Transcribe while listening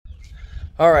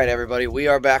Alright everybody, we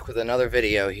are back with another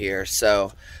video here.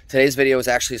 So today's video is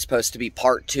actually supposed to be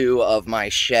part 2 of my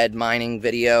shed mining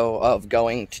video of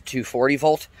going to 240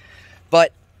 volt.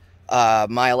 But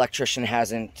my electrician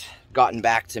hasn't gotten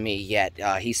back to me yet.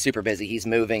 He's super busy, he's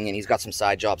moving, and he's got some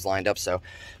side jobs lined up. So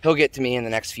he'll get to me in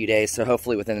the next few days. So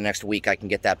hopefully within the next week I can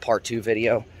get that part 2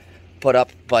 video put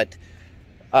up. But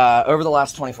over the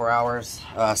last 24 hours,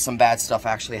 some bad stuff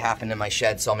actually happened in my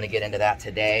shed, so I'm going to get into that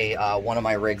today. One of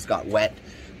my rigs got wet.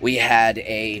 We had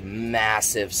a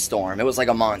massive storm. It was like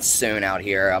a monsoon out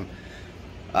here. I'm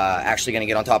actually going to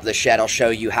get on top of the shed. I'll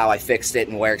show you how I fixed it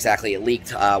and where exactly it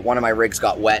leaked. One of my rigs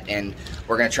got wet, and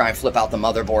we're going to try and flip out the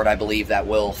motherboard. I believe that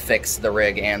will fix the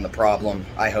rig and the problem.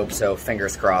 I hope so.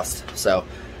 Fingers crossed. So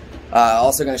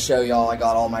also going to show y'all I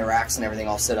got all my racks and everything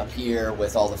all set up here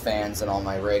with all the fans and all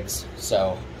my rigs.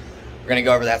 So we're going to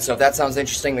go over that. So if that sounds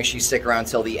interesting, make sure you stick around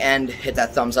till the end. Hit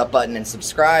that thumbs up button and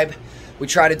subscribe. We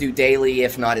try to do daily,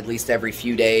 if not at least every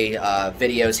few day,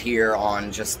 videos here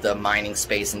on just the mining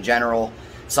space in general.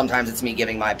 Sometimes it's me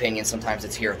giving my opinion, sometimes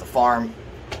it's here at the farm.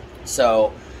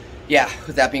 So yeah,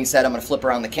 with that being said, I'm going to flip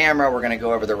around the camera. We're going to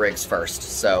go over the rigs first.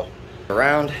 So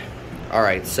around.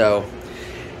 Alright, so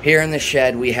here in the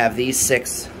shed we have these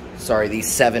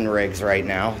 7 rigs right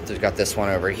now. We've got this one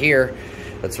over here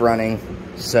that's running.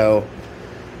 So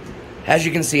as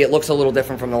you can see, it looks a little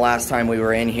different from the last time we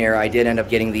were in here. I did end up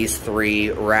getting these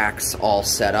 3 racks all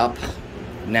set up.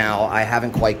 Now, I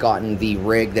haven't quite gotten the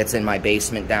rig that's in my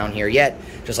basement down here yet,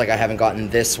 just like I haven't gotten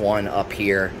this one up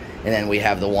here, and then we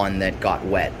have the one that got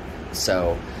wet.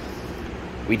 So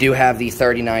we do have the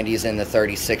 3090s and the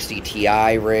 3060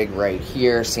 Ti rig right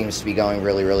here. Seems to be going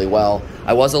really, really well.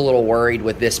 I was a little worried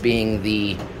with this being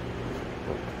the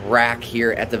rack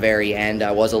here at the very end.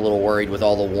 I was a little worried with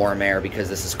all the warm air because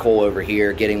this is cool over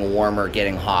here, getting warmer,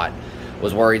 getting hot.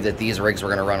 Was worried that these rigs were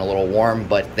going to run a little warm,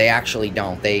 but they actually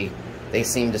don't. They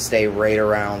seem to stay right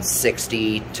around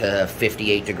 60 to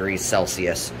 58 degrees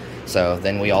Celsius. So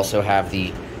then we also have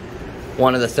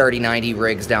one of the 3090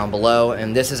 rigs down below,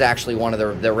 and this is actually one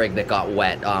of the rig that got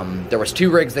wet. There was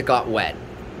 2 rigs that got wet.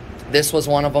 This was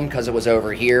one of them because it was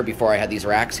over here before I had these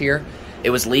racks here. It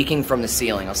was leaking from the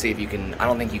ceiling. I'll see if you can, I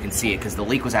don't think you can see it because the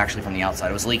leak was actually from the outside.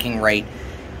 It was leaking right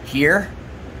here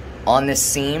on this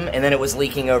seam, and then it was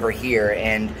leaking over here,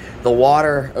 and the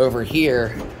water over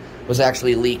here was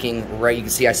actually leaking right, you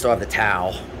can see I still have the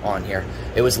towel on here.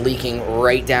 It was leaking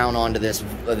right down onto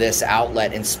this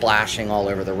outlet and splashing all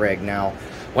over the rig. Now,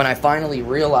 when I finally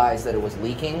realized that it was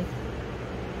leaking,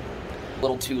 a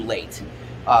little too late.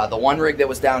 The one rig that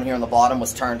was down here on the bottom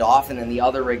was turned off, and then the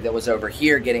other rig that was over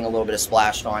here getting a little bit of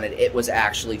splashed on it, it was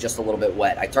actually just a little bit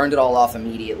wet. I turned it all off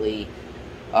immediately.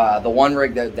 The one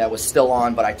rig that was still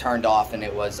on, but I turned off, and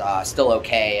it was still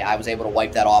okay. I was able to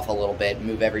wipe that off a little bit,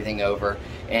 move everything over,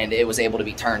 and it was able to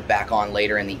be turned back on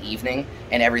later in the evening,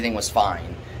 and everything was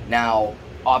fine. Now,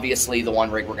 obviously, the one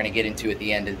rig we're going to get into at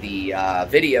the end of the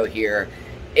video here,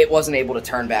 it wasn't able to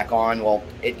turn back on. Well,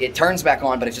 it turns back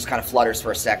on, but it just kind of flutters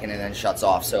for a second and then shuts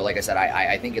off. So like I said,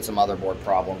 I think it's a motherboard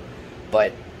problem.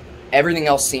 But everything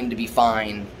else seemed to be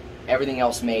fine. Everything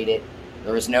else made it.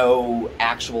 There was no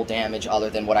actual damage other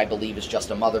than what I believe is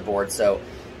just a motherboard. So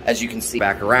as you can see,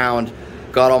 back around,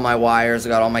 got all my wires,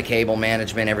 got all my cable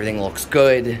management. Everything looks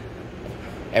good.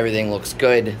 Everything looks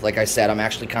good. Like I said, I'm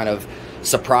actually kind of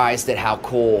surprised at how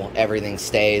cool everything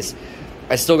stays.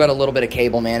 I still got a little bit of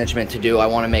cable management to do. I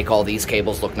want to make all these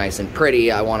cables look nice and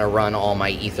pretty. I want to run all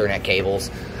my Ethernet cables.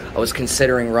 I was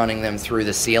considering running them through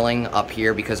the ceiling up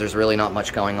here because there's really not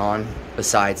much going on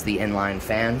besides the inline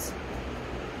fans.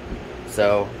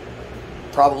 So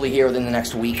probably here within the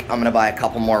next week, I'm going to buy a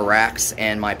couple more racks,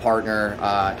 and my partner,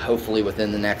 hopefully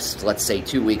within the next, let's say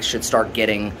 2 weeks, should start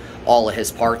getting all of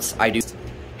his parts. I do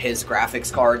his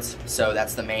graphics cards, so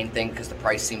that's the main thing because the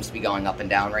price seems to be going up and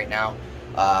down right now.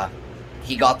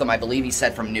 He got them, I believe he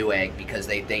said, from Newegg because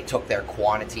they took their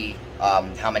quantity,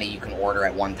 how many you can order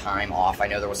at one time off. I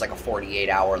know there was like a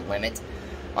 48-hour limit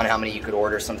on how many you could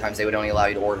order. Sometimes they would only allow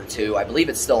you to order 2. I believe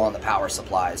it's still on the power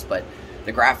supplies, but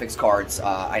the graphics cards,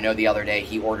 I know the other day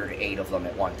he ordered 8 of them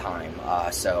at one time.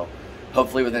 So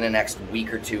hopefully within the next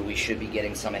week or 2, we should be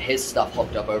getting some of his stuff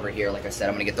hooked up over here. Like I said,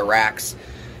 I'm going to get the racks.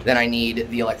 Then I need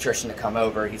the electrician to come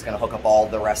over. He's going to hook up all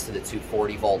the rest of the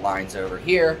 240 volt lines over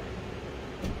here.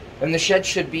 And the shed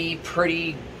should be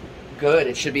pretty good.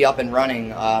 It should be up and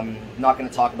running. I'm not going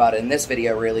to talk about it in this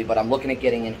video really, but I'm looking at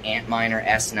getting an Antminer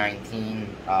S19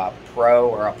 Pro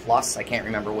or a Plus. I can't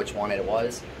remember which one it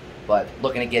was, but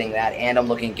looking at getting that, and I'm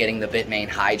looking at getting the Bitmain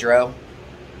Hydro.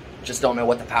 Just don't know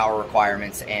what the power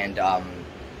requirements and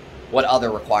what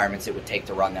other requirements it would take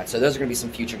to run that. So those are going to be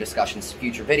some future discussions,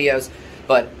 future videos.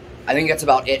 But I think that's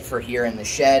about it for here in the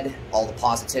shed, all the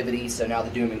positivity. So now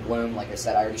the doom and gloom, like I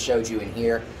said, I already showed you in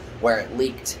here where it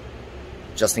leaked.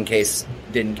 Just in case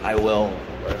didn't, I will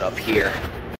put it up here.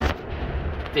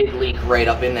 Did leak right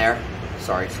up in there.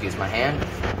 Sorry, excuse my hand.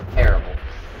 Terrible.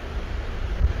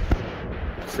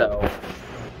 So,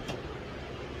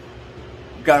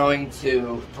 going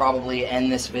to probably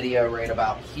end this video right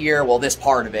about here. Well, this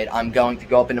part of it, I'm going to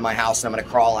go up into my house and I'm going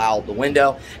to crawl out the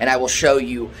window and I will show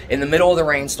you in the middle of the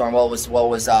rainstorm, while it was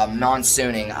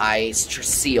monsooning, I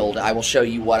sealed. I will show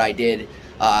you what I did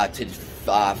to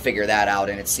figure that out,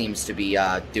 and it seems to be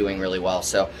doing really well.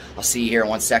 So I'll see you here in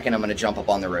 1 second. I'm going to jump up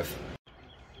on the roof.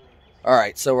 All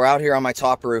right, so we're out here on my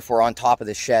top roof. We're on top of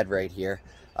the shed right here.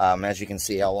 As you can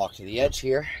see, I'll walk to the edge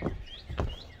here.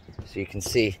 So you can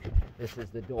see this is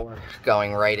the door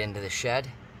going right into the shed.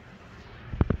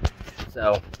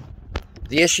 So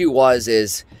the issue was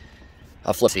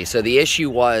so the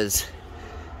issue was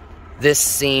this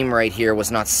seam right here was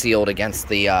not sealed against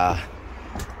the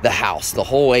house the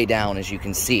whole way down, as you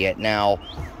can see it. Now,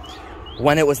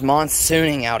 when it was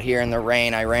monsooning out here in the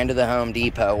rain, I ran to the Home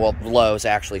Depot, well, Lowe's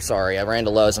actually, sorry. I ran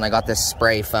to Lowe's and I got this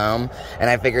spray foam, and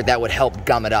I figured that would help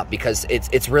gum it up because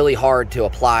it's really hard to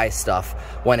apply stuff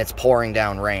when it's pouring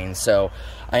down rain. So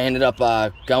I ended up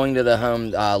going to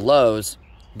the Lowe's,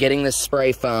 getting this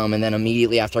spray foam, and then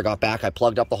immediately after I got back, I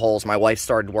plugged up the holes. My wife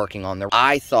started working on them.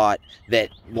 I thought that,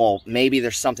 well, maybe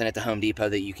there's something at the Home Depot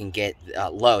that you can get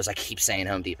Lowe's. I keep saying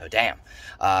Home Depot, damn.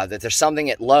 That there's something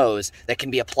at Lowe's that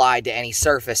can be applied to any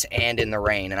surface and in the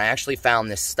rain. And I actually found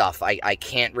this stuff. I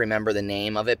can't remember the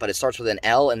name of it, but it starts with an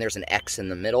L and there's an X in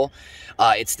the middle.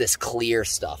 It's this clear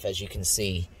stuff, as you can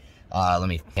see. Let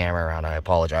me camera around, I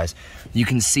apologize. You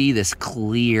can see this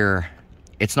clear,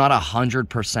 it's not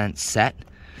 100% set,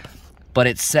 but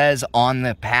it says on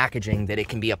the packaging that it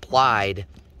can be applied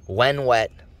when wet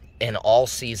in all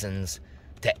seasons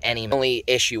to any. The only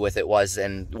issue with it was,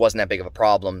 and it wasn't that big of a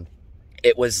problem,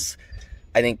 it was,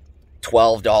 I think,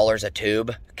 $12 a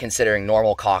tube, considering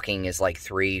normal caulking is like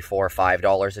 $3, $4,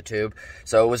 $5 a tube.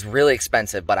 So it was really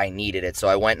expensive, but I needed it. So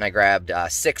I went and I grabbed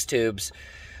 6 tubes.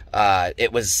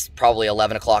 It was probably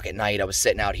 11 o'clock at night. I was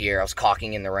sitting out here. I was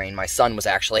caulking in the rain. My son was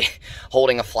actually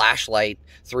holding a flashlight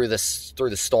through the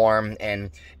storm,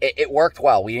 and it worked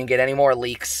well. We didn't get any more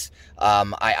leaks.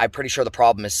 I'm pretty sure the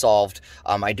problem is solved.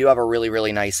 I do have a really,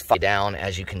 really nice down,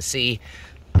 as you can see,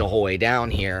 the whole way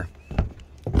down here.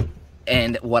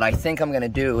 And what I think I'm going to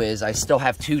do is I still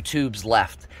have 2 tubes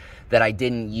left that I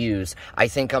didn't use. I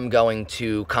think I'm going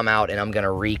to come out and I'm going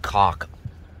to re-caulk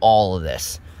all of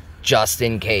this, just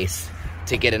in case,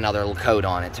 to get another coat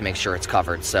on it to make sure it's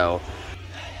covered. So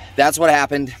that's what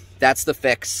happened. That's the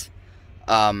fix.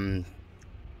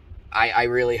 I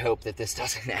really hope that this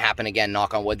doesn't happen again,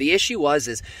 knock on wood. The issue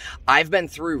is I've been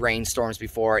through rainstorms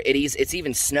before. It's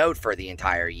even snowed for the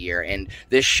entire year, and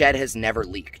this shed has never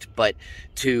leaked. But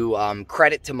to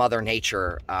credit to Mother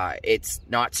Nature, it's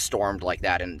not stormed like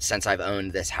that. And since I've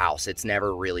owned this house, it's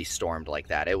never really stormed like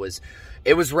that. It was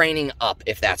raining up,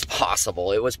 if that's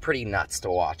possible. It was pretty nuts to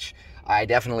watch. I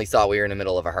definitely thought we were in the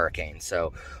middle of a hurricane.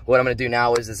 So what I'm going to do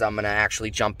now is I'm going to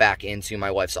actually jump back into my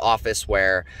wife's office,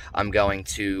 where I'm going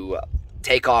to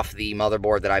take off the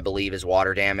motherboard that I believe is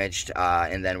water damaged,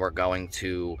 and then we're going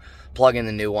to plug in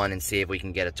the new one and see if we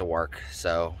can get it to work.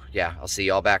 So yeah, I'll see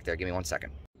you all back there. Give me 1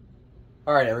 second.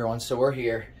 All right, everyone, so we're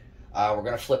here. We're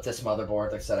going to flip this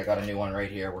motherboard. Like I said, I got a new one right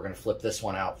here. We're going to flip this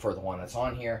one out for the one that's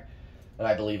on here that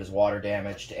I believe is water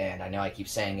damaged, and I know I keep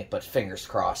saying it, but fingers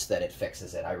crossed that it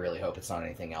fixes it. I really hope it's not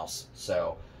anything else.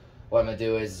 So what I'm going to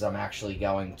do is I'm actually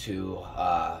going to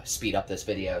speed up this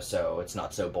video so it's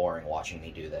not so boring watching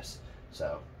me do this.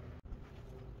 So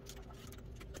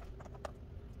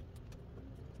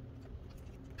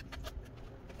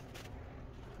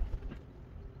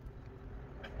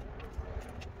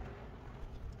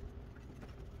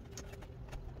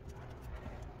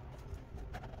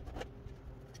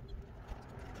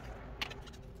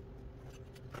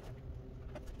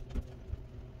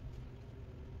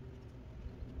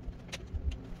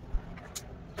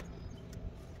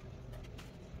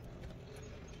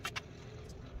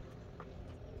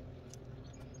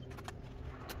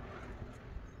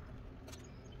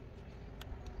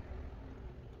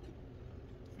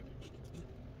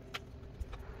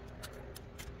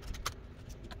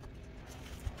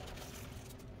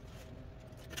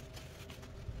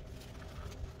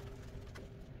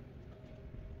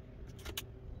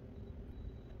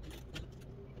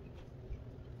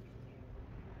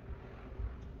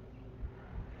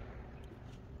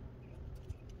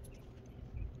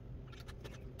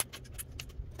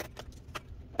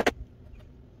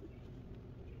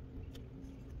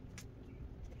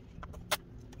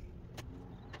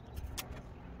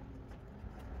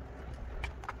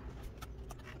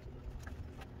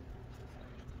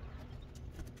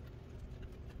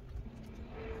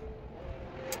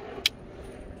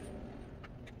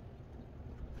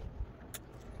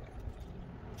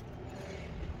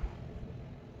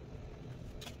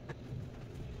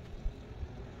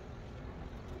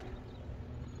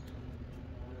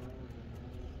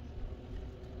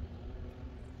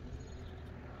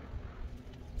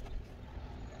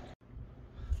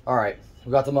Alright,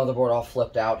 we got the motherboard all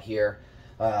flipped out here.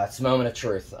 It's a moment of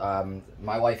truth.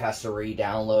 My wife has to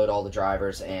re-download all the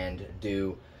drivers and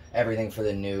do everything for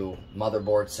the new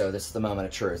motherboard, so this is the moment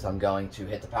of truth. I'm going to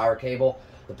hit the power cable,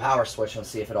 the power switch, and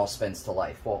see if it all spins to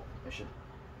life. Well, I should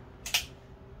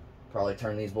probably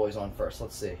turn these boys on first.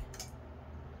 Let's see.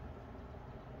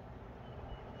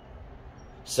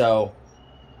 So,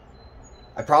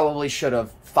 I probably should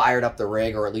have fired up the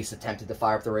rig, or at least attempted to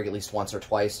fire up the rig at least once or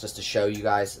twice, just to show you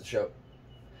guys.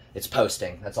 It's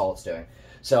posting. That's all it's doing.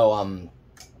 So,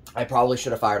 I probably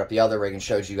should have fired up the other rig and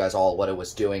showed you guys all what it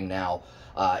was doing now.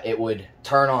 It would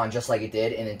turn on just like it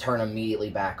did and then turn immediately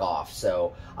back off.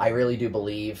 So I really do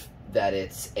believe that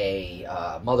it's a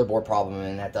motherboard problem,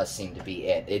 and that does seem to be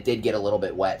it. It did get a little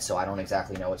bit wet, so I don't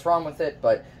exactly know what's wrong with it,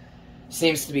 but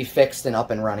seems to be fixed and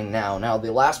up and running now. Now,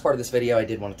 the last part of this video I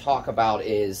did want to talk about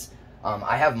is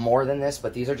I have more than this,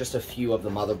 but these are just a few of the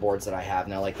motherboards that I have.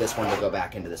 Now, like this one will go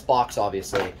back into this box,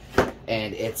 obviously,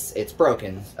 and it's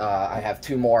broken. I have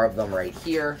two more of them right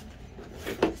here.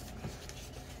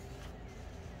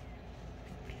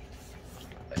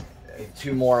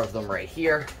 Two more of them right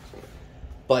here.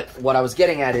 But what I was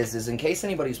getting at is in case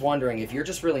anybody's wondering, if you're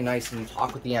just really nice and you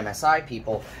talk with the MSI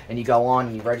people and you go on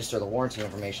and you register the warranty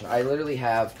information, I literally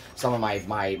have some of my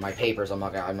papers. I'm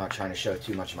not trying to show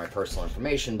too much of my personal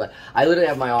information, but I literally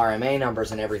have my RMA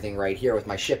numbers and everything right here with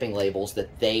my shipping labels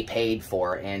that they paid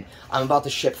for, and I'm about to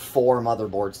ship 4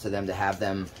 motherboards to them to have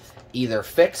them either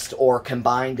fixed or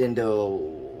combined into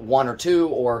 1 or 2,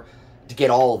 or to get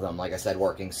all of them, like I said,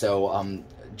 working. So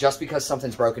just because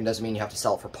something's broken doesn't mean you have to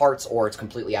sell it for parts or it's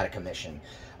completely out of commission.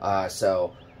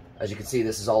 So, as you can see,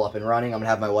 this is all up and running. I'm going to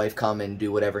have my wife come and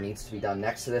do whatever needs to be done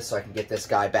next to this so I can get this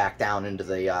guy back down into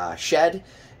the shed.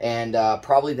 And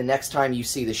probably the next time you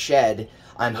see the shed,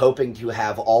 I'm hoping to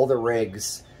have all the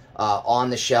rigs on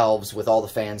the shelves with all the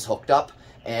fans hooked up.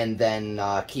 And then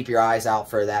keep your eyes out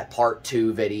for that part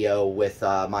 2 video with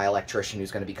my electrician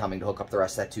who's going to be coming to hook up the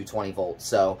rest of that 220 volts.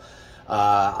 So,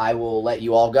 I will let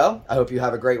you all go. I hope you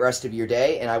have a great rest of your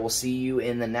day, and I will see you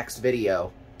in the next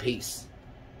video. Peace.